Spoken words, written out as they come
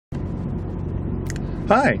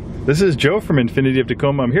Hi, this is Joe from Infiniti of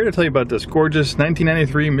Tacoma. I'm here to tell you about this gorgeous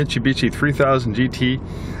 1993 Mitsubishi 3000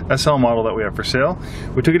 GT SL model that we have for sale.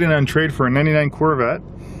 We took it in on trade for a 99 Corvette.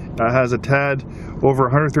 Has a tad over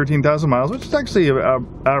 113,000 miles, which is actually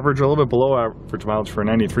average, a little bit below average mileage for a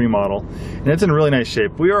 93 model. And it's in really nice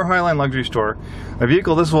shape. We are a Highline luxury store. A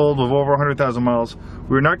vehicle this old with over 100,000 miles,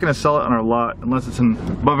 we're not going to sell it on our lot unless it's in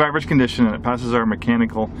above average condition and it passes our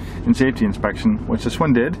mechanical and safety inspection, which this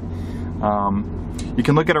one did. You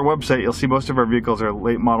can look at our website. You'll see most of our vehicles are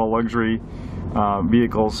late model luxury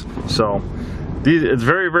vehicles. So it's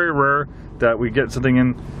very, very rare that we get something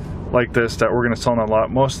in like this that we're going to sell on a lot.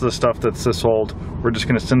 Most of the stuff that's this old, we're just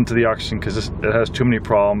going to send to the auction because it has too many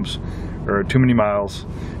problems or too many miles.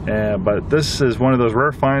 But this is one of those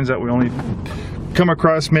rare finds that we only come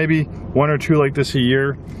across maybe one or two like this a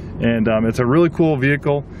year. And it's a really cool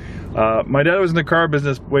vehicle. My dad was in the car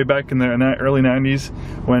business way back in the early 90s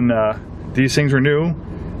when these things were new,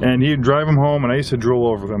 and he'd drive them home and I used to drool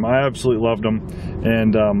over them. I absolutely loved them,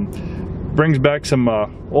 and brings back some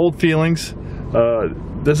old feelings.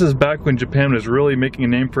 This is back when Japan was really making a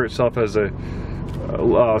name for itself as a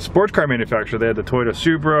sports car manufacturer. They had the Toyota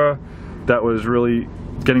Supra that was really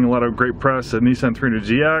getting a lot of great press, the Nissan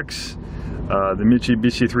 300GX, the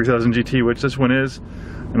Mitsubishi 3000 GT, which this one is,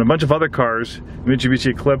 and a bunch of other cars,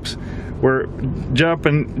 Mitsubishi Eclipse, where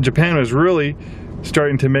Japan was really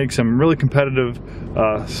starting to make some really competitive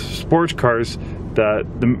sports cars that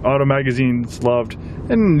the auto magazines loved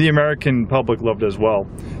and the American public loved as well.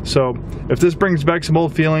 So if this brings back some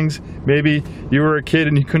old feelings, maybe you were a kid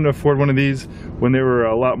and you couldn't afford one of these when they were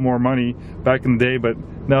a lot more money back in the day, but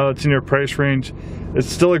now it's in your price range. It's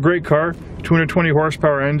still a great car, 220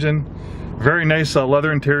 horsepower engine, very nice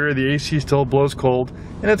leather interior, the AC still blows cold,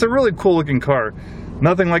 and it's a really cool looking car.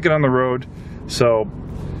 Nothing like it on the road. So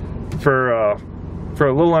for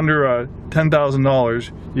a little under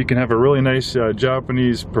 $10,000, you can have a really nice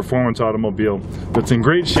Japanese performance automobile that's in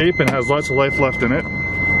great shape and has lots of life left in it.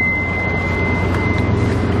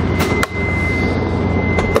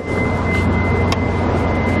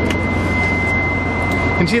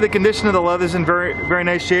 You can see the condition of the leather's in very, very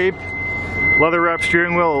nice shape. Leather wrapped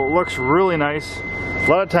steering wheel looks really nice. A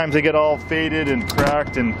lot of times they get all faded and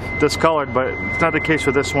cracked and discolored, but it's not the case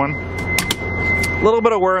with this one. A little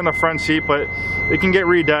bit of wear in the front seat, but it can get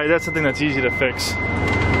re-dyed. That's something that's easy to fix.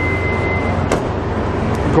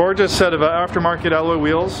 Gorgeous set of aftermarket alloy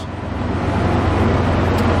wheels.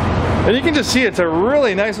 And you can just see it's a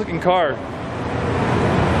really nice looking car.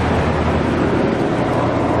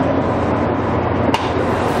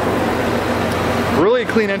 Really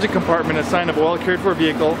clean engine compartment, a sign of a well cared for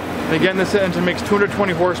vehicle. And again, this engine makes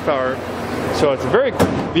 220 horsepower, so it's a very quick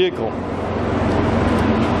vehicle.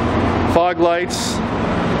 Fog lights,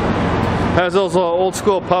 has those old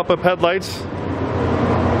school pop-up headlights.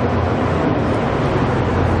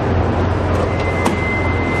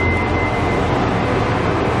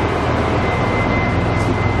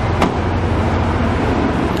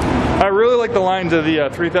 I really like the lines of the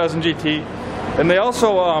 3000 GT, and they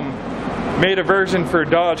also made a version for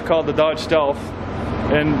Dodge called the Dodge Stealth.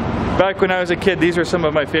 And back when I was a kid, these are some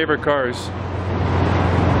of my favorite cars.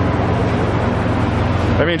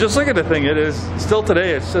 I mean, just look at the thing. It is still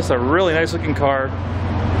today, it's just a really nice looking car.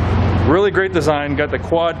 Really great design, got the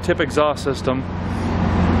quad tip exhaust system.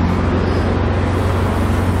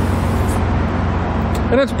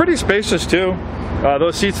 And it's pretty spacious too.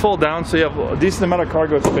 Those seats fold down so you have a decent amount of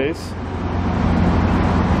cargo space.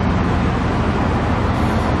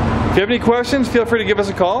 If you have any questions, feel free to give us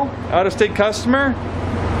a call. Out-of-state customer,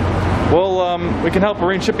 well, we can help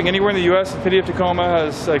arrange shipping anywhere in the U.S. Infiniti of Tacoma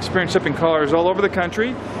has experience shipping cars all over the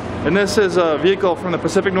country. And this is a vehicle from the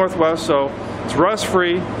Pacific Northwest, so it's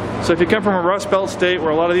rust-free. So if you come from a Rust Belt state where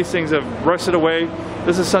a lot of these things have rusted away,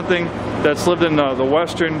 this is something that's lived in the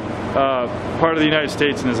western part of the United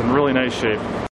States and is in really nice shape.